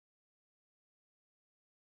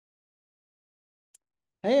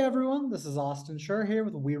Hey everyone, this is Austin Schur here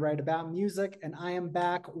with We Write About Music, and I am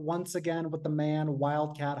back once again with the man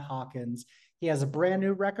Wildcat Hawkins. He has a brand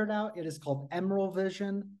new record out. It is called Emerald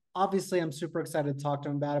Vision. Obviously, I'm super excited to talk to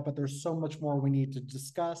him about it, but there's so much more we need to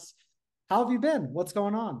discuss. How have you been? What's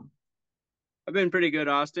going on? I've been pretty good,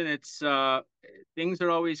 Austin. It's things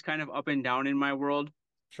are always kind of up and down in my world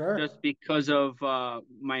just Sure. because of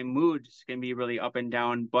my moods can be really up and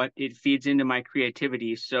down, but it feeds into my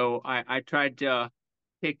creativity. So I tried to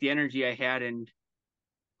take the energy I had and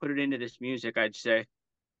put it into this music, I'd say.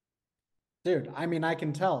 Dude, I mean, I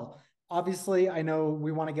can tell. Obviously, I know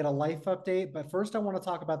we want to get a life update, but first I want to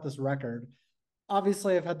talk about this record.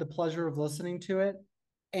 Obviously, I've had the pleasure of listening to it.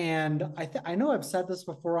 And I know I've said this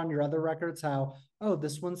before on your other records how, oh,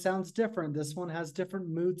 this one sounds different. This one has different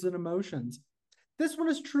moods and emotions. This one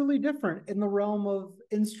is truly different in the realm of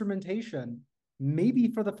instrumentation. Maybe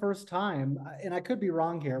for the first time, and I could be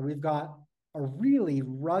wrong here, we've got a really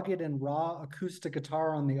rugged and raw acoustic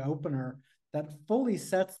guitar on the opener that fully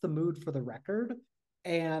sets the mood for the record.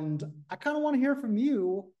 And I kind of want to hear from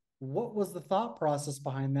you, what was the thought process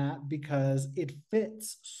behind that? Because it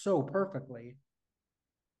fits so perfectly.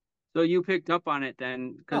 So you picked up on it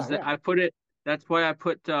then, Oh, because yeah. I put it. That's why I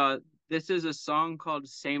put. This is a song called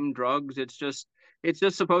 "Same Drugs." It's just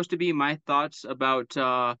supposed to be my thoughts about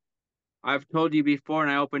I've told you before,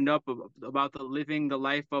 and I opened up about the living the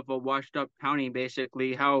life of a washed up county,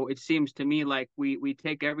 basically, how it seems to me like we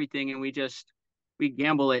take everything and we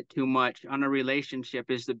gamble it too much on a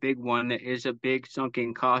relationship is the big one that is a big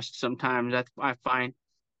sunken cost sometimes that's I find.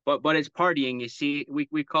 But it's partying, you see.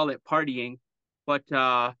 We call it partying. But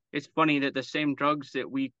it's funny that the same drugs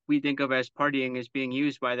that we think of as partying is being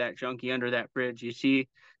used by that junkie under that bridge, you see.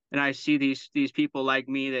 And I see these people like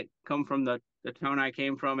me that come from the town I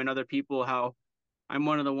came from and other people, how I'm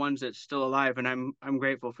one of the ones that's still alive, and I'm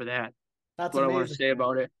grateful for that. That's That's what I want to amazing, say man.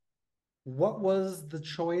 about it. What was the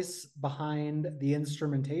choice behind the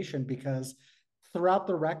instrumentation? Because throughout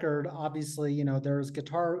the record, obviously, there's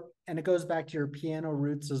guitar and it goes back to your piano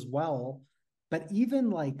roots as well. But even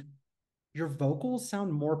like your vocals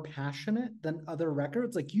sound more passionate than other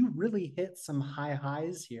records. Like you really hit some high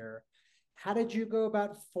highs here. How did you go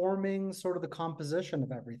about forming sort of the composition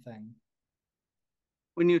of everything?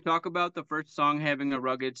 When you talk about the first song having a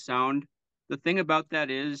rugged sound, the thing about that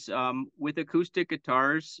is with acoustic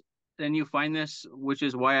guitars, then you find this, which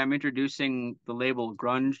is why I'm introducing the label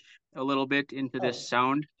grunge a little bit into this Oh,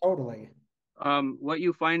 sound. totally. What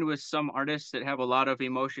you find with some artists that have a lot of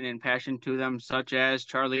emotion and passion to them, such as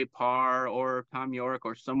Charlie Parr or Tom York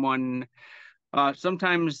or someone.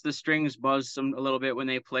 Sometimes the strings buzz a little bit when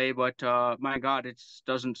they play, but my God, it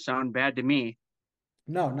doesn't sound bad to me.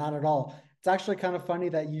 No, not at all. It's actually kind of funny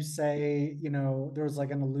that you say, there's like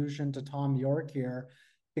an allusion to Tom York here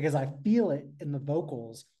because I feel it in the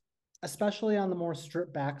vocals, especially on the more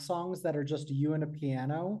stripped back songs that are just you and a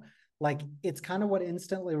piano. Like it's kind of what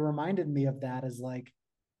instantly reminded me of that is like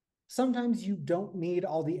sometimes you don't need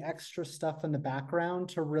all the extra stuff in the background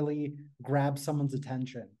to really grab someone's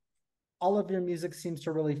attention. All of your music seems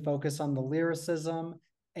to really focus on the lyricism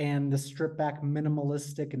and the stripped back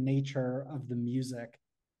minimalistic nature of the music.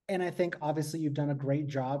 And I think obviously you've done a great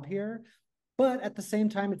job here, but at the same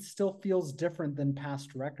time, it still feels different than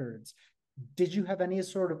past records. Did you have any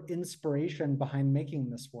sort of inspiration behind making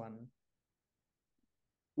this one?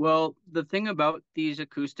 Well, the thing about these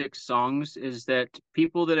acoustic songs is that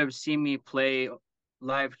people that have seen me play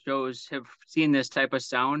live shows have seen this type of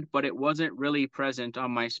sound, but it wasn't really present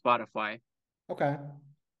on my Spotify. Okay.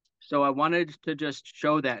 So I wanted to just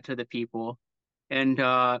show that to the people. And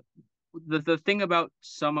the thing about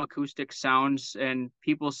some acoustic sounds and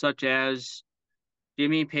people such as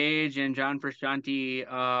Jimmy Page and John Frusciante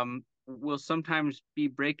will sometimes be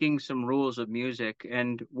breaking some rules of music.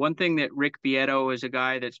 And one thing that Rick Beato is a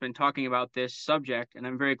guy that's been talking about this subject, and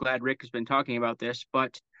I'm very glad Rick has been talking about this.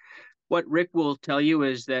 But what Rick will tell you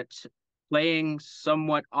is that playing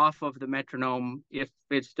somewhat off of the metronome, if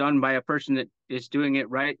it's done by a person that is doing it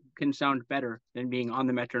right, can sound better than being on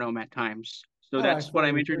the metronome at times. So Oh, I that's what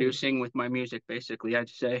I'm fully agree. introducing with my music, basically, I'd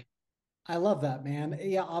say. I love that, man.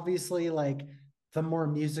 Yeah, obviously, like the more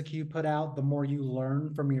music you put out, the more you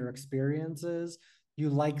learn from your experiences. You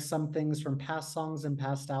like some things from past songs and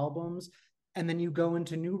past albums, and then you go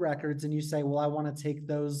into new records and you say, "Well, I want to take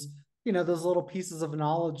those, those little pieces of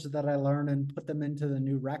knowledge that I learned and put them into the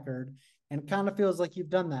new record." And it kind of feels like you've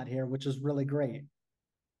done that here, which is really great.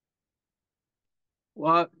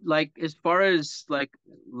 Well, like as far as like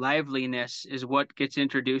liveliness is what gets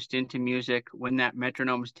introduced into music when that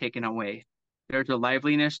metronome's taken away. There's a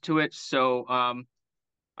liveliness to it. So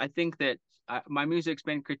I think that my music's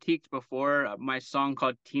been critiqued before. My song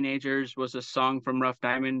called Teenagers was a song from Rough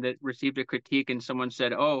Diamond that received a critique, and someone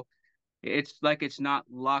said, "Oh, it's like it's not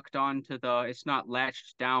locked on to it's not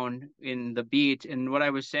latched down in the beat." And what I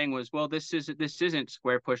was saying was, well, this isn't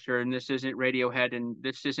Square Pusher, and this isn't Radiohead, and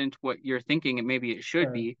this isn't what you're thinking, and maybe it should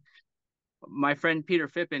Sure. be. My friend Peter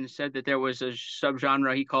Fippen said that there was a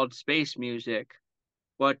subgenre he called space music,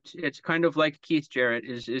 but it's kind of like Keith Jarrett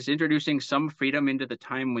is introducing some freedom into the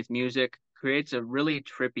time with music, creates a really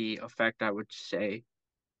trippy effect, I would say.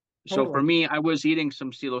 So for Totally. me, I was eating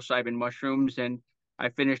some psilocybin mushrooms, and I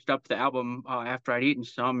finished up the album after I'd eaten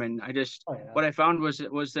some, and I just Oh yeah. what I found was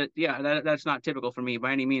that yeah, that's not typical for me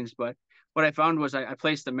by any means, but what I found was I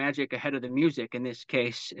placed the magic ahead of the music in this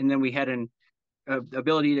case, and then we had an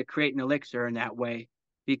ability to create an elixir in that way.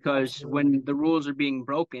 Because Absolutely. when the rules are being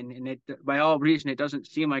broken, and it by all reason it doesn't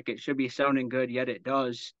seem like it should be sounding good, yet it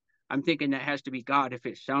does. I'm thinking that has to be God if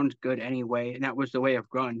it sounds good anyway, and that was the way of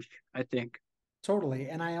grunge, I think. Totally.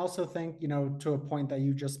 And I also think, to a point that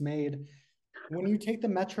you just made, when you take the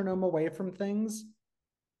metronome away from things,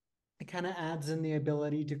 it kind of adds in the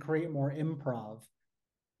ability to create more improv.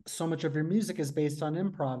 So much of your music is based on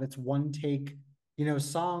improv. It's one take,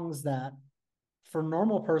 songs that for a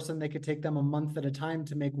normal person, they could take them a month at a time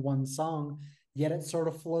to make one song, yet it sort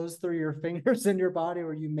of flows through your fingers and your body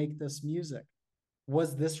where you make this music.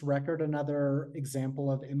 Was this record another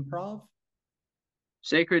example of improv?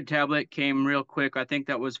 Sacred Tablet came real quick. I think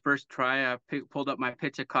that was first try. Pulled up my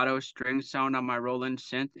pizzicato string sound on my Roland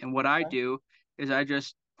synth, and what I Okay. do is I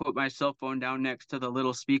just put my cell phone down next to the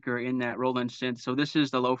little speaker in that Roland synth. So this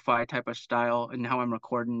is the lo-fi type of style, and how I'm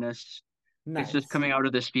recording this. It's just Nice. coming out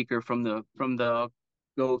of the speaker from the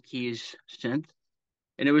Go Keys synth,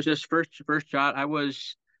 and it was just first shot. I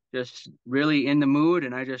was just really in the mood,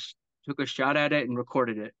 and I just took a shot at it and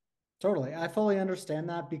recorded it. Totally. I fully understand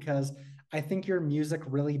that because I think your music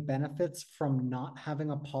really benefits from not having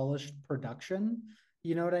a polished production.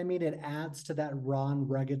 You know what I mean? It adds to that raw and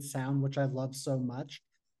rugged sound, which I love so much.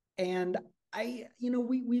 And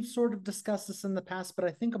we've sort of discussed this in the past, but I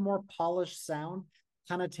think a more polished sound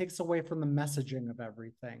kind of takes away from the messaging of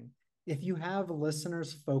everything. If you have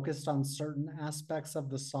listeners focused on certain aspects of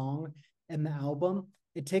the song and the album,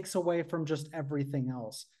 it takes away from just everything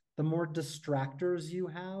else. The more distractors you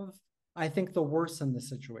have, I think the worse in the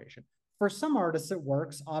situation. For some artists, it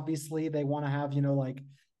works. Obviously, they want to have, like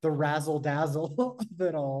the razzle dazzle of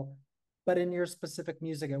it all. But in your specific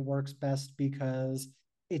music, it works best because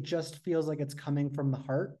it just feels like it's coming from the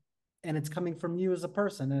heart and it's coming from you as a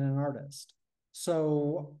person and an artist.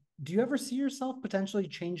 So, do you ever see yourself potentially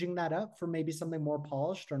changing that up for maybe something more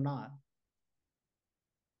polished or not?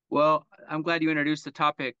 Well, I'm glad you introduced the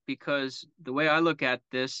topic because the way I look at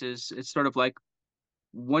this is it's sort of like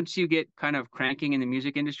once you get kind of cranking in the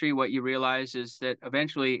music industry, what you realize is that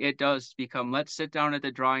eventually it does become let's sit down at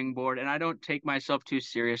the drawing board. And I don't take myself too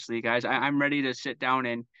seriously, guys. I'm ready to sit down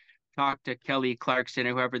and talk to Kelly Clarkson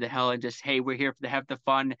or whoever the hell and just, hey, we're here to have the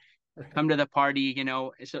fun, Right. come to the party.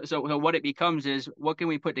 So what it becomes is what can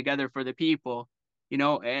we put together for the people?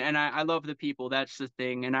 And I love the people. That's the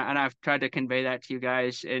thing. And I've tried to convey that to you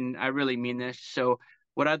guys, and I really mean this. So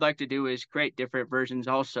what I'd like to do is create different versions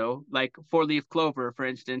also, like Four Leaf Clover, for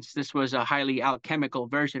instance. This was a highly alchemical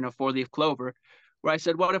version of Four Leaf Clover, where I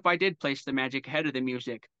said, what if I did place the magic ahead of the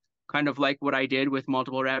music? Kind of like what I did with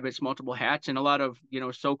Multiple Rabbits, Multiple Hats, and a lot of,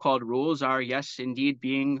 so-called rules are, yes, indeed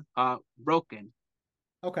being broken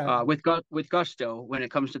Okay. with gusto when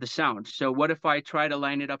it comes to the sound. So what if I try to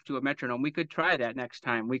line it up to a metronome? We could try that next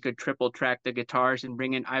time. We could triple track the guitars and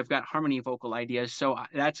bring in. I've got harmony vocal ideas, so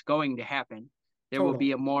that's going to happen. There will Totally.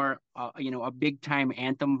 be a more, a big time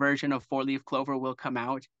anthem version of Four Leaf Clover will come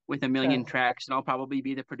out with a million Okay. tracks, and I'll probably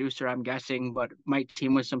be the producer, I'm guessing, but might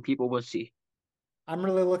team with some people. We'll see. I'm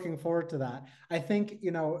really looking forward to that. I think,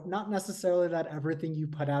 not necessarily that everything you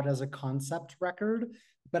put out as a concept record,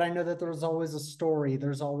 but I know that there's always a story.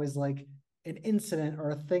 There's always like an incident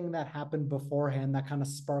or a thing that happened beforehand that kind of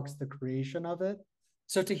sparks the creation of it.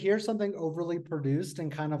 So to hear something overly produced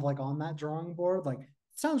and kind of like on that drawing board, like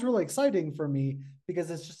sounds really exciting for me because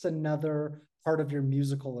it's just another part of your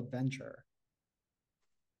musical adventure.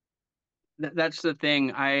 That's the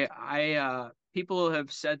thing. People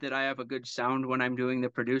have said that I have a good sound when I'm doing the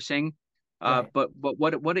producing. Right. But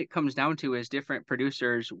what it comes down to is different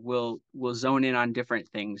producers will zone in on different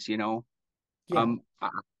things. Yeah. Um, I,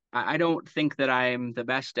 I don't think that I'm the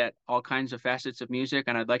best at all kinds of facets of music,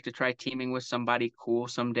 and I'd like to try teaming with somebody cool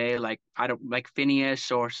someday. Like I don't like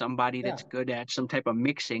Phineas or somebody Yeah. that's good at some type of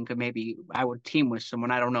mixing. Could maybe I would team with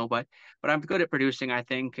someone. I don't know, but I'm good at producing, I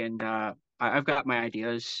think, and I've got my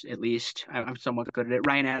ideas at least. I'm somewhat good at it.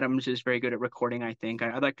 Ryan Adams is very good at recording, I think.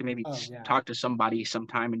 I'd like to maybe Oh yeah, talk to somebody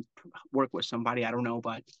sometime and work with somebody. I don't know,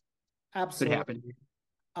 but could happen.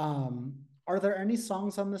 absolutely. Are there any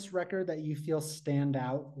songs on this record that you feel stand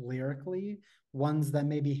out lyrically? Ones that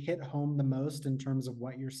maybe hit home the most in terms of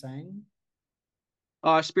what you're saying?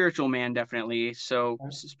 Spiritual Man, definitely. So Yeah.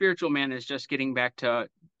 Spiritual Man is just getting back to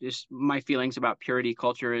just my feelings about purity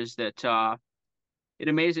culture is that it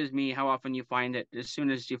amazes me how often you find that as soon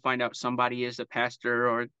as you find out somebody is the pastor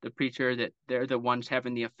or the preacher, that they're the ones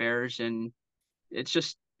having the affairs, and it's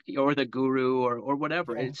just or the guru or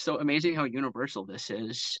whatever. Yeah. It's so amazing how universal this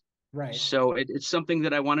is. Right. So it's something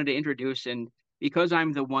that I wanted to introduce, and because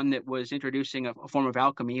I'm the one that was introducing a form of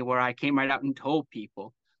alchemy where I came right out and told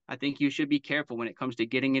people, I think you should be careful when it comes to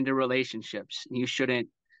getting into relationships. You shouldn't,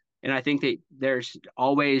 and I think that there's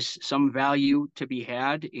always some value to be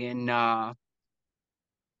had in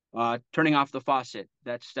turning off the faucet.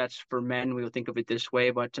 That's for men. We would think of it this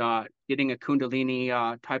way, but getting a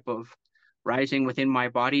Kundalini type of rising within my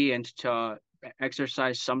body and to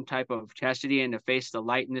exercise some type of chastity and to face the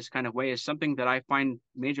light in this kind of way is something that I find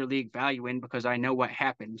major league value in because I know what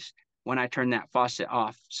happens when I turn that faucet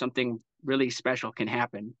off. Something really special can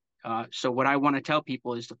happen. So what I want to tell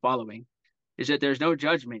people is the following: is that there's no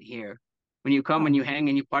judgment here when you come Oh and you man. hang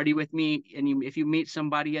and you party with me and if you meet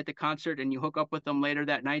somebody at the concert and you hook up with them later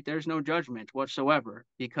that night, there's no judgment whatsoever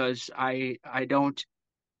because I don't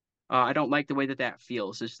like the way that that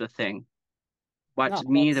feels is the thing. But No,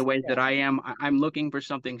 me, the that's way that yeah, I am, I'm looking for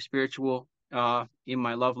something spiritual in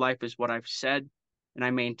my love life is what I've said, and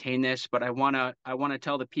I maintain this. But I wanna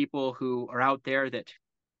tell the people who are out there that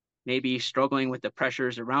may be struggling with the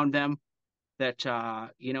pressures around them that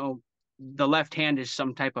the left hand is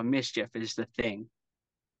some type of mischief is the thing.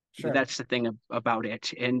 sure. That's the thing about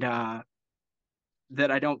it, and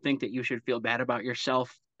that I don't think that you should feel bad about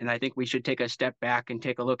yourself. And I think we should take a step back and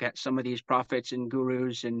take a look at some of these prophets and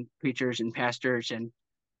gurus and preachers and pastors and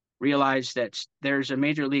realize that there's a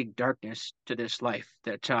major league darkness to this life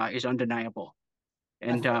that is undeniable. I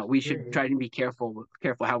And fully we should agree. try to be careful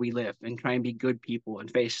how we live and try and be good people and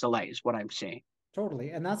face the light is what I'm saying. Totally.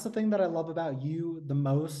 And that's the thing that I love about you the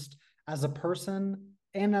most as a person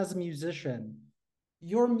and as a musician.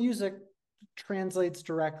 Your music translates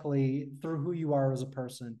directly through who you are as a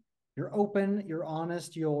person. You're open, you're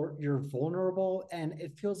honest, you're vulnerable, and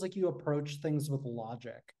it feels like you approach things with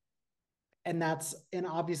logic. And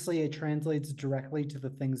obviously it translates directly to the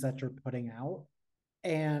things that you're putting out.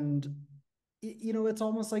 And it's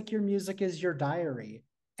almost like your music is your diary.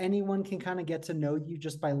 Anyone can kind of get to know you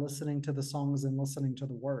just by listening to the songs and listening to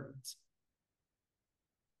the words.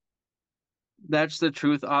 That's the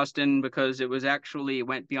truth, Austin, because it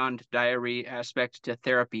went beyond diary aspect to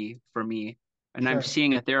therapy for me. And I'm Sure.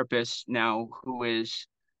 seeing a therapist now who is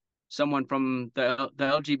someone from the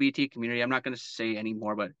LGBT community. I'm not going to say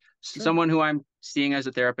anymore, but Sure. someone who I'm seeing as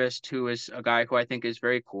a therapist who is a guy who I think is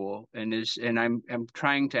very cool and I'm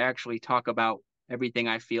trying to actually talk about everything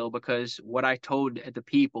I feel because what I told the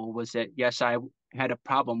people was that yes, I had a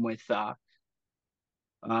problem with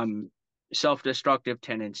um, self-destructive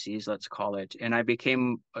tendencies, let's call it, and I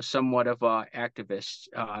became somewhat of a activist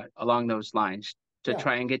along those lines to Yeah.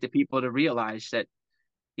 try and get the people to realize that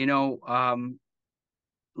you know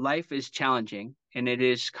life is challenging and it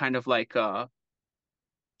is kind of like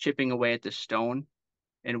chipping away at the stone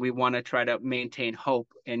and we want to try to maintain hope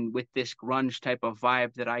and with this grunge type of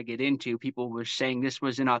vibe that I get into people were saying this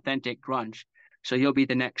was an authentic grunge so you'll be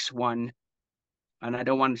the next one and I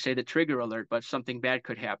don't want to say the trigger alert but something bad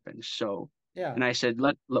could happen so Yeah. and I said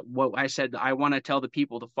what I said I want to tell the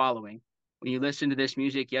people the following when you listen to this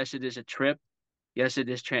music yes it is a trip. Yes, it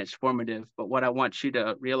is transformative, but what I want you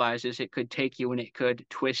to realize is it could take you and it could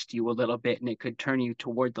twist you a little bit and it could turn you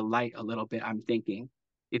toward the light a little bit, I'm thinking,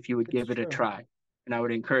 if you would It's give it a true. try. And I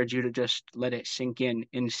would encourage you to just let it sink in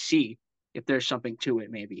and see if there's something to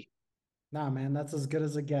it, maybe. Nah, man, that's as good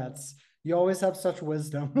as it gets. You always have such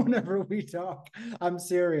wisdom whenever we talk. I'm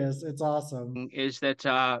serious. It's awesome. Is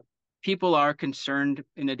that people are concerned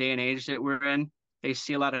in the day and age that we're in. They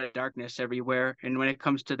see a lot of darkness everywhere. And when it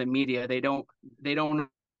comes to the media, they don't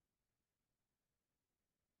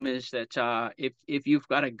is that if you've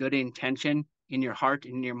got a good intention in your heart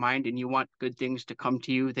and in your mind and you want good things to come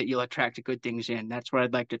to you that you'll attract good things in that's what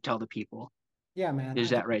I'd like to tell the people Yeah, man.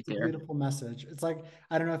 is I think that right it's a there. beautiful message. It's like,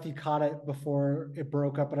 I don't know if you caught it before it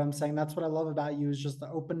broke up, but I'm saying that's what I love about you is just the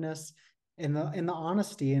openness and the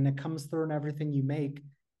honesty, and it comes through in everything you make.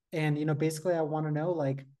 And basically I want to know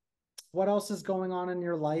like what else is going on in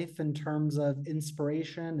your life in terms of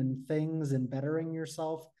inspiration and things and bettering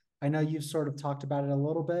yourself. I know you've sort of talked about it a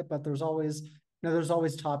little bit, but there's always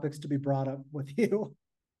topics to be brought up with you.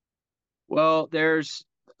 Well,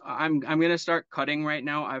 I'm gonna start cutting right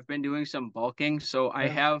now. I've been doing some bulking, so I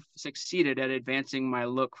Okay. have succeeded at advancing my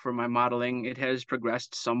look for my modeling. It has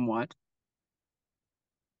progressed somewhat.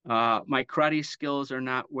 My karate skills are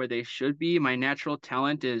not where they should be. My natural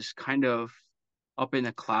talent is kind of up in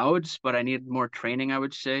the clouds, but I need more training, I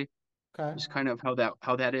would say, Okay. is kind of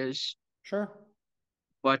how that is. Sure.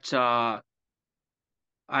 But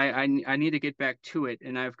I need to get back to it,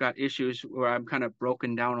 and I've got issues where I'm kind of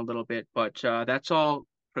broken down a little bit, but that's all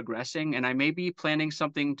progressing, and I may be planning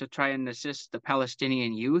something to try and assist the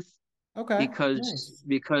Palestinian youth Okay. because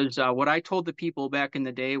Nice. what I told the people back in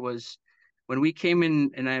the day was when we came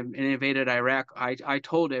in and I invaded Iraq, I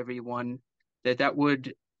told everyone that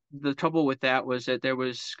the trouble with that was that there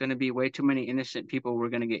was going to be way too many innocent people who were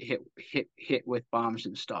going to get hit with bombs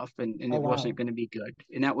and stuff, and Oh, it wasn't wow. going to be good.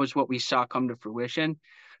 And that was what we saw come to fruition.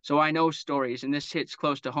 So I know stories, and this hits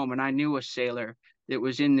close to home. And I knew a sailor that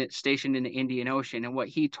was stationed in the Indian Ocean, and what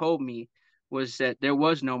he told me was that there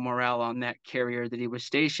was no morale on that carrier that he was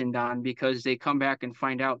stationed on because they come back and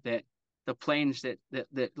find out that the planes that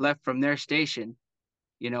left from their station,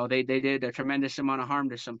 they did a tremendous amount of harm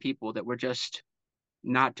to some people that were just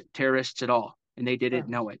not terrorists at all, and they didn't Sure.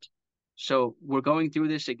 know it. So we're going through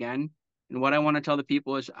this again. And what I want to tell the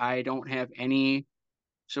people is I don't have any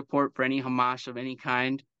support for any Hamas of any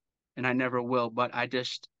kind, and I never will. But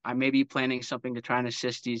I may be planning something to try and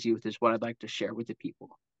assist these youth, is what I'd like to share with the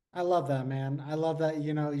people. I love that, man. I love that,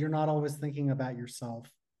 you're not always thinking about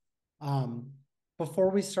yourself. Um, Before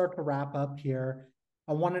we start to wrap up here,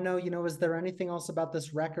 I want to know, is there anything else about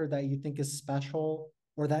this record that you think is special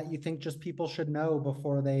or that you think just people should know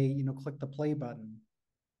before they, click the play button?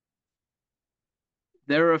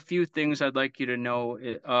 There are a few things I'd like you to know.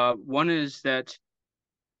 One is that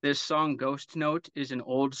this song Ghost Note is an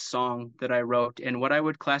old song that I wrote, and what I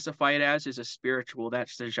would classify it as is a spiritual.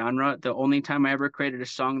 That's the genre. The only time I ever created a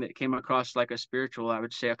song that came across like a spiritual, I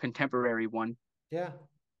would say a contemporary one. Yeah.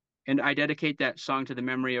 And I dedicate that song to the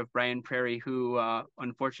memory of Brian Prairie, who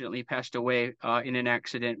unfortunately passed away in an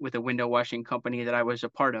accident with a window washing company that I was a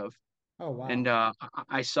part of. Oh, And wow.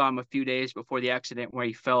 I saw him a few days before the accident where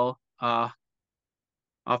he fell off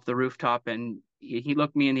the rooftop, and he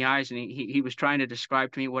looked me in the eyes, and he was trying to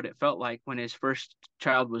describe to me what it felt like when his first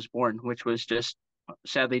child was born, which was just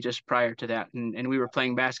sadly just prior to that. And we were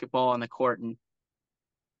playing basketball on the court, and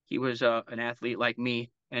he was an athlete like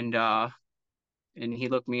me, and he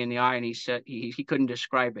looked me in the eye and he said he couldn't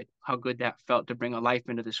describe it, how good that felt to bring a life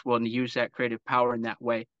into this world and to use that creative power in that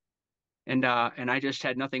way. And I just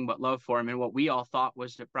had nothing but love for him. And what we all thought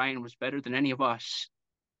was that Brian was better than any of us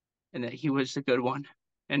and that he was the good one.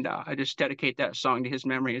 And I just dedicate that song to his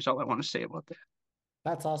memory is all I want to say about that.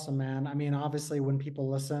 That's awesome, man. I mean, obviously, when people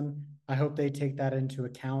listen, I hope they take that into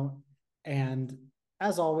account. And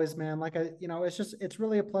as always, man, it's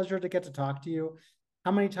really a pleasure to get to talk to you.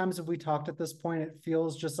 How many times have we talked at this point? It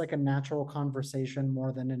feels just like a natural conversation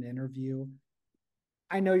more than an interview.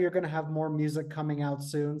 I know you're going to have more music coming out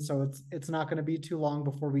soon, so it's not going to be too long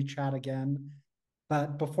before we chat again.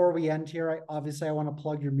 But before we end here, I want to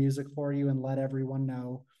plug your music for you and let everyone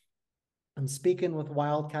know I'm speaking with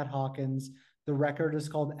Wildcat Hawkins. The record is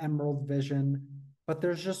called Emerald Vision, but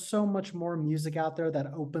there's just so much more music out there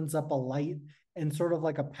that opens up a light and sort of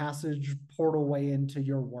like a passage portal way into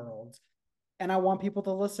your world. And I want people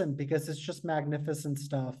to listen because it's just magnificent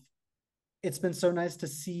stuff. It's been so nice to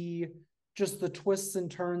see just the twists and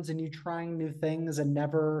turns and you trying new things and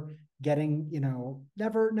never getting,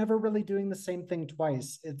 never really doing the same thing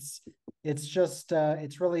twice. It's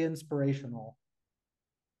really inspirational.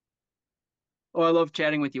 Oh, I love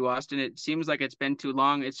chatting with you, Austin. It seems like it's been too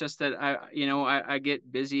long. It's just that I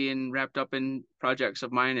get busy and wrapped up in projects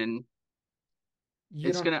of mine, and You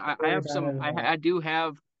it's don't have gonna. to I worry have about some. it at I all. do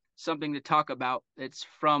have something to talk about. It's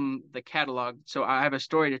from the catalog, so I have a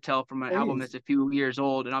story to tell from an album Please. that's a few years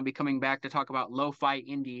old, and I'll be coming back to talk about lo-fi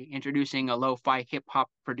indie, introducing a lo-fi hip hop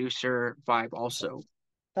producer vibe also.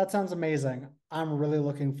 That sounds amazing. I'm really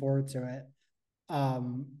looking forward to it.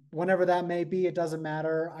 Whenever that may be, it doesn't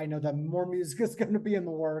matter. I know that more music is going to be in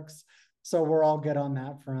the works, so we're all good on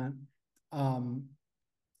that front. Um,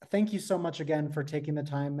 Thank you so much again for taking the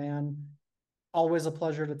time, man. Always a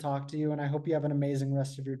pleasure to talk to you, and I hope you have an amazing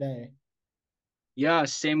rest of your day. Yeah,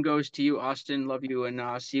 same goes to you, Austin. Love you,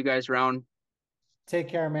 and see you guys around. Take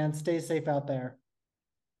care, man. Stay safe out there.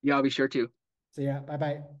 Yeah, I'll be sure to. See ya. Bye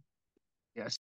bye.